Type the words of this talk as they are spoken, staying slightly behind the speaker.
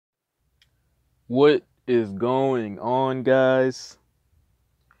What is going on, guys?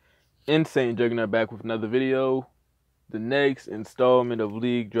 Insane Juggernaut back with another video. The next installment of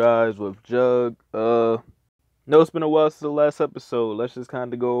League Drives with Jugg. No, it's been a while since the last episode. Let's just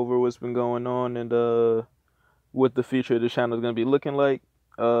kind of go over what's been going on and what the future of the channel is gonna be looking like.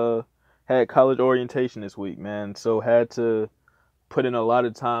 Had college orientation this week, man. So had to put in a lot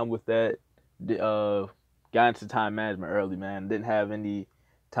of time with that. Got into time management early, man. Didn't have any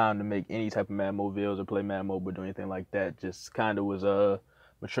time to make any type of Madden Mobile videos or play Madden Mobile or do anything like that. Just kind of was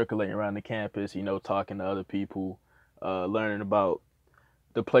matriculating around the campus, talking to other people, learning about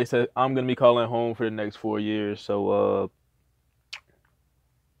the place that I'm gonna be calling home for the next 4 years. So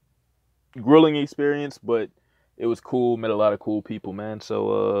grueling experience, but it was cool. Met a lot of cool people, man.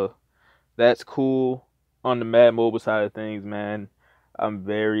 So that's cool. On the Madden Mobile side of things, man, I'm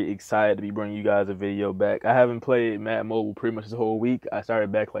very excited to be bringing you guys a video back. I haven't played Madden Mobile pretty much this whole week. I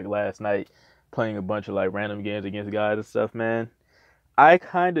started back like last night playing a bunch of like random games against guys and stuff, man. I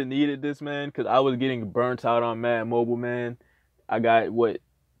kind of needed this, man, because I was getting burnt out on Madden Mobile, man. I got,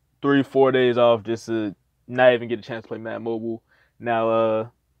 3-4 days off just to not even get a chance to play Madden Mobile.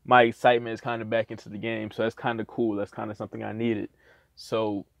 Now, my excitement is kind of back into the game, so that's kind of cool. That's kind of something I needed.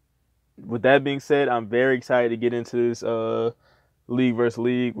 So, with that being said, I'm very excited to get into this league versus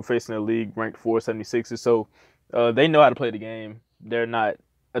league. We're facing a league ranked 476ers, so they know how to play the game. They're not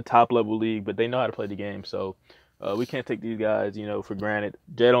a top level league, but they know how to play the game. So we can't take these guys, for granted.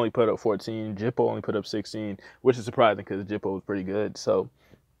 Jed only put up 14. Jippo only put up 16, which is surprising because Jippo was pretty good. So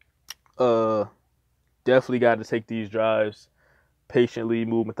definitely got to take these drives patiently,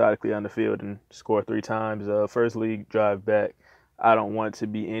 move methodically on the field, and score 3 times. First league drive back, I don't want to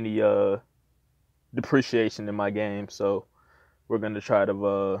be any depreciation in my game, so we're going to try to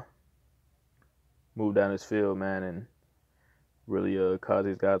move down this field, man, and really cause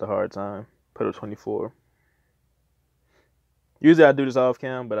these guys a hard time. Put up 24. Usually I do this off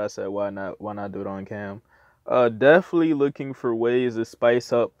cam, but I said why not do it on cam. Definitely looking for ways to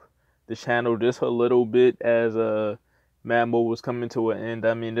spice up the channel just a little bit as Madden Mobile was coming to an end.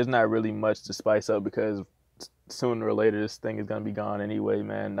 I mean, there's not really much to spice up because sooner or later this thing is gonna be gone anyway,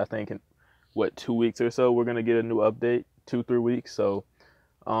 man. I think in 2 weeks or so we're gonna get a new update, 2-3 weeks. So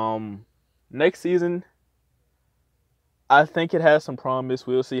next season I think it has some promise.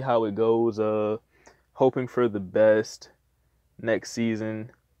 We'll see how it goes. Hoping for the best next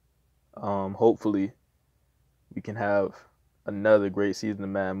season. Hopefully we can have another great season of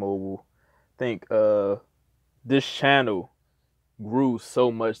Madden Mobile. I think this channel grew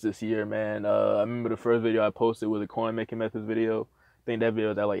so much this year, man. I remember the first video I posted was a coin making methods video. I think that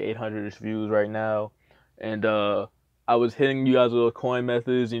video is at like 800-ish views right now. And I was hitting you guys with coin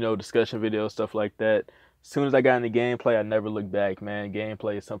methods, discussion videos, stuff like that. As soon as I got into gameplay, I never looked back, man.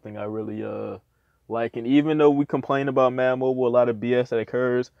 Gameplay is something I really like. And even though we complain about Madden Mobile, a lot of BS that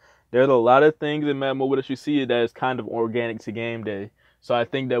occurs, there's a lot of things in Madden Mobile that you see that is kind of organic to game day. So I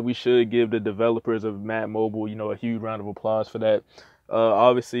think that we should give the developers of Madden Mobile, a huge round of applause for that.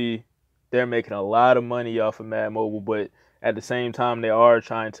 Obviously, they're making a lot of money off of Madden Mobile, but at the same time, they are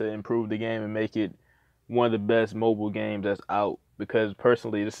trying to improve the game and make it one of the best mobile games that's out. Because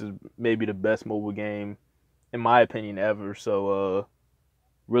personally, this is maybe the best mobile game, in my opinion, ever. So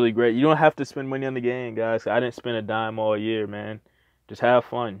really great. You don't have to spend money on the game, guys. I didn't spend a dime all year, man. Just have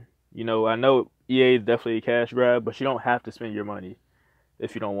fun. I know EA is definitely a cash grab, but you don't have to spend your money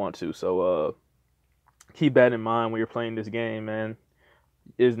if you don't want to. So keep that in mind when you're playing this game, man.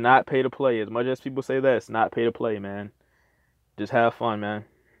 It's not pay to play. As much as people say that, it's not pay to play, man. Just have fun, man.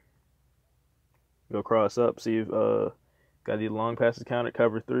 Go cross up, see if got these long passes counted,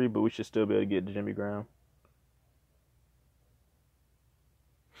 cover 3, but we should still be able to get to Jimmy Graham.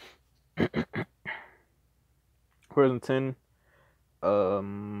 Where's in 10?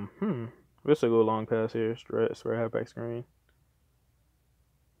 We'll still go long pass here. Straight halfback screen.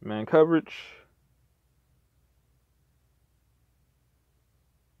 Man coverage.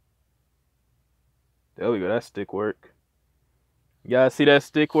 There we go. That's stick work. You guys see that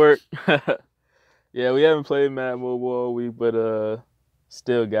stick work? Yeah, we haven't played Madden Mobile all week, but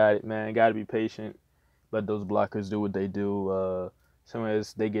still got it, man. Got to be patient. Let those blockers do what they do. Soon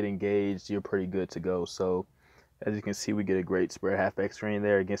as they get engaged, you're pretty good to go. So, as you can see, we get a great spread halfback screen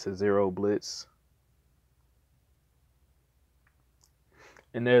there against a 0 blitz.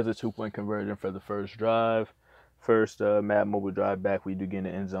 And there's a 2-point conversion for the first drive. First Madden Mobile drive back, we do get in the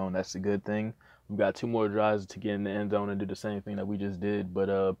end zone. That's a good thing. We've got 2 more drives to get in the end zone and do the same thing that we just did,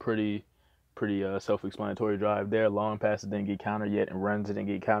 but pretty self-explanatory drive there. Long passes didn't get countered yet, and runs didn't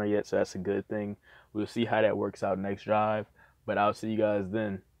get countered yet, so that's a good thing. We'll see how that works out next drive, but I'll see you guys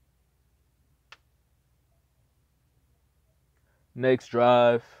then. Next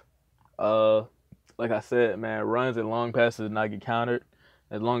drive, uh, like I said, man, runs and long passes did not get countered.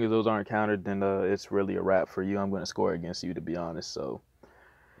 As long as those aren't countered, then it's really a wrap for you. I'm going to score against you, to be honest. So,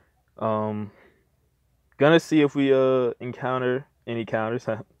 um, gonna see if we encounter any counters.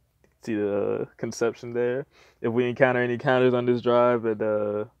 See the conception there. If we encounter any counters on this drive,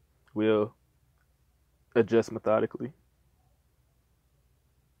 and we'll adjust methodically.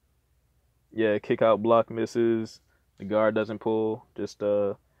 Yeah, kick out block misses. The guard doesn't pull. Just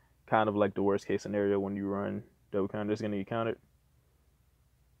kind of like the worst case scenario when you run double counter. It's gonna get countered.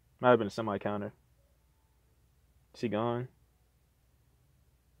 Might have been a semi counter. She gone.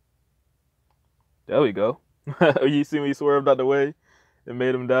 There we go. You see me swerved out the way and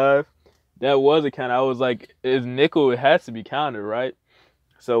made him dive. That was a counter. I was like, it's nickel. It has to be counter, right?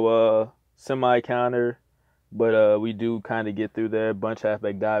 So semi counter, but we do kind of get through there. Bunch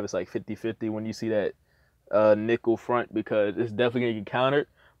halfback dive. It's like 50-50 when you see that nickel front because it's definitely gonna get countered.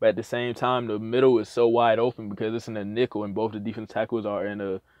 But at the same time, the middle is so wide open because it's in a nickel, and both the defense tackles are in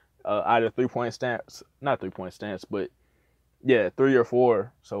a either 3-point stance, not 3-point stance, but yeah, 3 or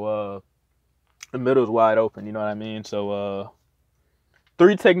 4. So the middle is wide open. You know what I mean? So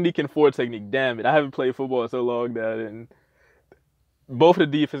 3 technique and 4 technique. Damn it, I haven't played football in so long that, and both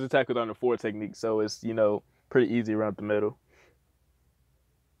of the defensive tackles are on the 4 technique, so it's pretty easy around the middle.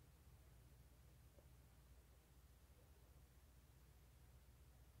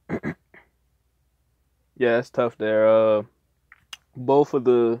 Yeah, it's tough there. Both of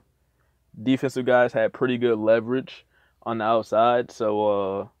the defensive guys had pretty good leverage on the outside,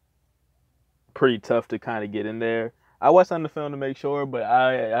 so pretty tough to kind of get in there. I watched on the film to make sure, but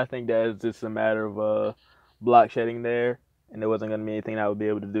I think that it's just a matter of block shedding there, and there wasn't gonna be anything I would be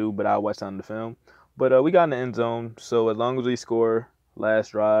able to do. But I watched on the film. But we got in the end zone, so as long as we score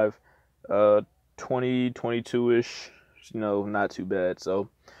last drive, 22-ish, not too bad. So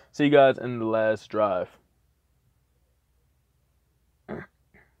see you guys in the last drive.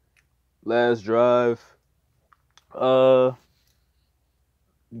 Last drive. Uh,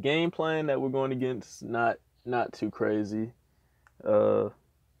 Game plan that we're going against not too crazy. Uh,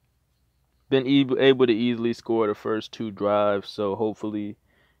 been able to easily score the first 2 drives, so hopefully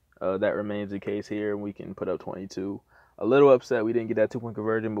that remains the case here and we can put up 22. A little upset we didn't get that 2-point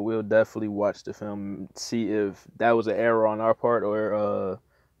conversion, but we'll definitely watch the film and see if that was an error on our part or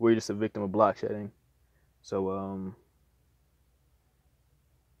we're just a victim of block shedding. So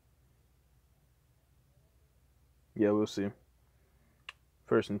yeah, we'll see.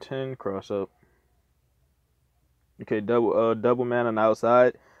 1st and 10, cross up. Okay, double man on the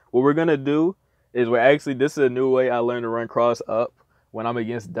outside. What we're gonna do is this is a new way I learned to run cross up when I'm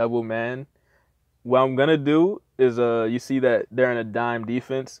against double man. What I'm gonna do is you see that they're in a dime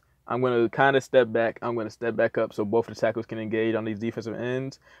defense. I'm gonna kind of step back. I'm gonna step back up so both the tackles can engage on these defensive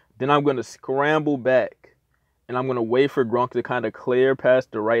ends. Then I'm gonna scramble back, and I'm gonna wait for Gronk to kind of clear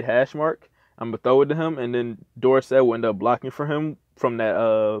past the right hash mark. I'm gonna throw it to him, and then Dorsett will end up blocking for him from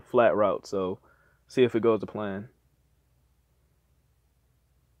that flat route. So see if it goes to plan.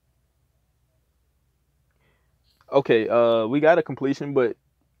 Okay, we got a completion, but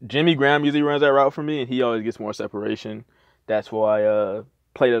Jimmy Graham usually runs that route for me, and he always gets more separation. That's why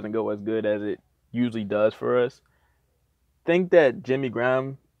play doesn't go as good as it usually does for us. Think that Jimmy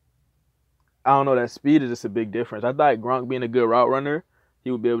Graham, I don't know, that speed is just a big difference. I thought Gronk being a good route runner,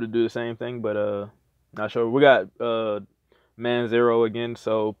 he would be able to do the same thing, but not sure. We got man zero again,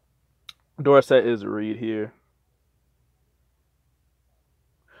 so Dorsett is a read here.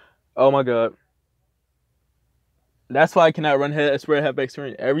 Oh my god. That's why I cannot run spread halfback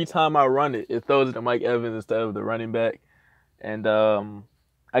screen. Every time I run it, it throws it to Mike Evans instead of the running back. And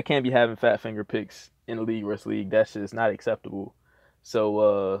I can't be having fat finger picks in the league versus league. That's just not acceptable.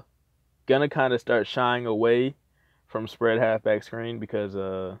 So gonna kind of start shying away from spread halfback screen because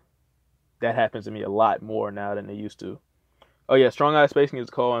that happens to me a lot more now than it used to. Oh yeah, strong eye spacing is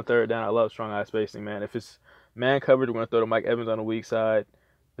called on 3rd down. I love strong eye spacing, man. If it's man coverage, we're gonna throw to Mike Evans on the weak side.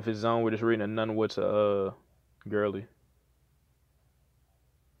 If it's zone, we're just reading a none with Gurley.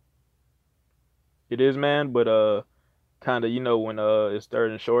 It is man, but kind of when it's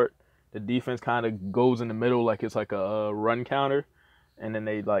 3rd and short, the defense kind of goes in the middle like it's like a run counter, and then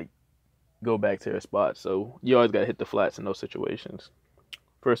they like go back to their spot. So you always gotta hit the flats in those situations.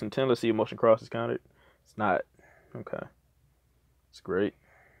 1st and 10. Let's see if motion cross is counted. It's not. Okay, it's great.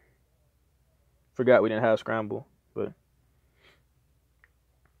 Forgot we didn't have scramble, but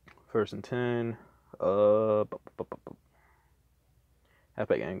 1st and 10.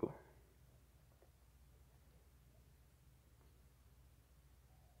 Halfback angle.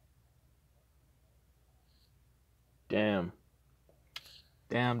 Damn.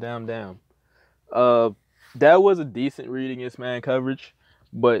 Damn. Uh, that was a decent read against man coverage,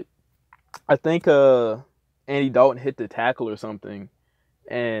 but I think Andy Dalton hit the tackle or something,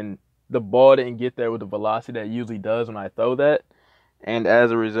 and the ball didn't get there with the velocity that it usually does when I throw that. And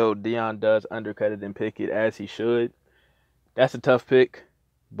as a result, Dion does undercut it and pick it as he should. That's a tough pick,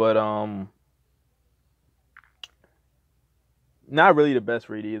 but not really the best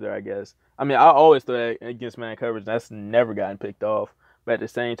read either, I guess. I mean, I always throw that against man coverage. That's never gotten picked off. But at the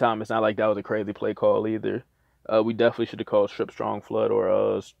same time, it's not like that was a crazy play call either. We definitely should have called strip strong flood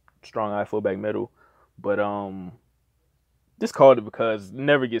or strong eye fullback middle. But just called it because it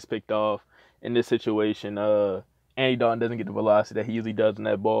never gets picked off in this situation. Andy Dalton doesn't get the velocity that he usually does in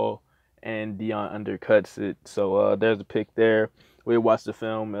that ball, and Dion undercuts it. So there's a pick there. We'll watch the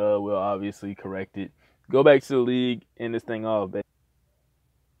film. We'll obviously correct it. Go back to the league, end this thing off, baby.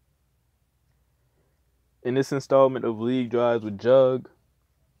 In this installment of League Drives with Jugg,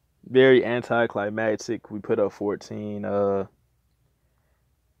 very anticlimactic. We put up 14.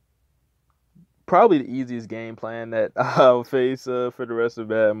 Probably the easiest game plan that I'll face for the rest of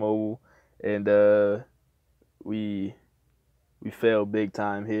Madden Mobile, and we failed big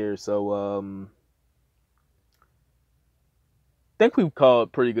time here. So I think we've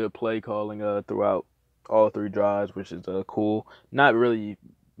called pretty good play calling throughout all three drives, which is cool. Not really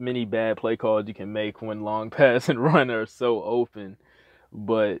many bad play calls you can make when long pass and run are so open,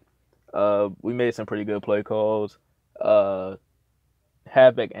 but we made some pretty good play calls.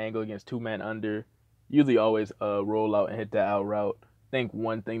 Halfback angle against two-man under. Usually always roll out and hit that out route. I think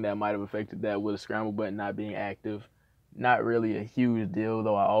one thing that might have affected that was the scramble button not being active. Not really a huge deal,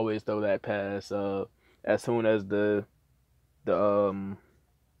 though. I always throw that pass as soon as the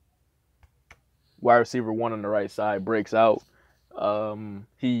wide receiver one on the right side breaks out.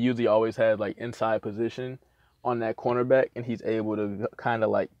 He usually always has like inside position on that cornerback, and he's able to kind of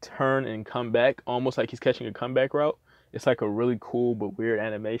like turn and come back, almost like he's catching a comeback route. It's like a really cool but weird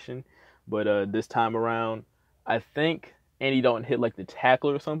animation. But this time around, I think Andy Dalton hit like the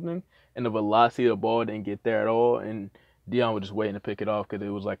tackle or something, and the velocity of the ball didn't get there at all, and Dion was just waiting to pick it off because it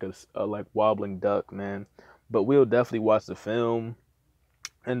was like a like wobbling duck, man. But we'll definitely watch the film,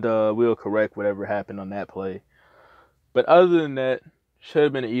 and we'll correct whatever happened on that play. But other than that, should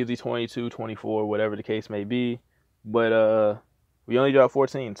have been an easy 22, 24, whatever the case may be. But we only dropped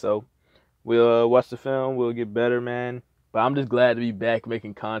 14, so we'll watch the film. We'll get better, man. But I'm just glad to be back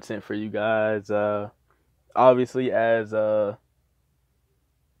making content for you guys. Obviously, as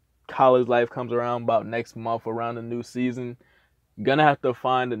college life comes around about next month around the new season, gonna have to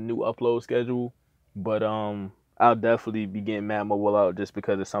find a new upload schedule. But I'll definitely be getting Madden Mobile out just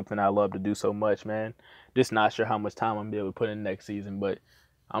because it's something I love to do so much, man. Just not sure how much time I'm gonna be able to put in next season, but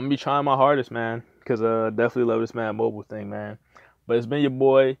I'm gonna be trying my hardest, man, because definitely love this Madden Mobile thing, man. But it's been your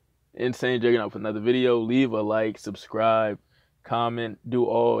boy, Insane Jugg, up with another video. Leave a like, subscribe, comment, do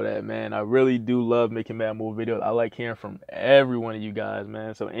all that, man. I really do love making Madden Mobile videos. I like hearing from every one of you guys,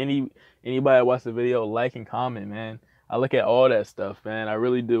 man. So anybody that watch the video, like and comment, man. I look at all that stuff, man. I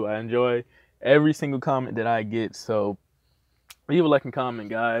really do. I enjoy every single comment that I get. So leave a like and comment,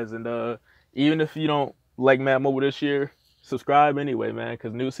 guys. And even if you don't like Madden Mobile this year, subscribe anyway, man,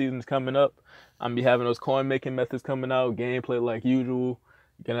 because new season's coming up. I'm gonna be having those coin making methods coming out, gameplay like usual.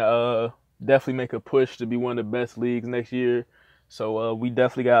 Gonna definitely make a push to be one of the best leagues next year. So we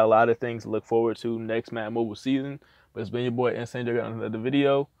definitely got a lot of things to look forward to next Madden Mobile season. But it's been your boy Insane Jugg on another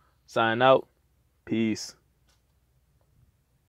video. Sign out. Peace.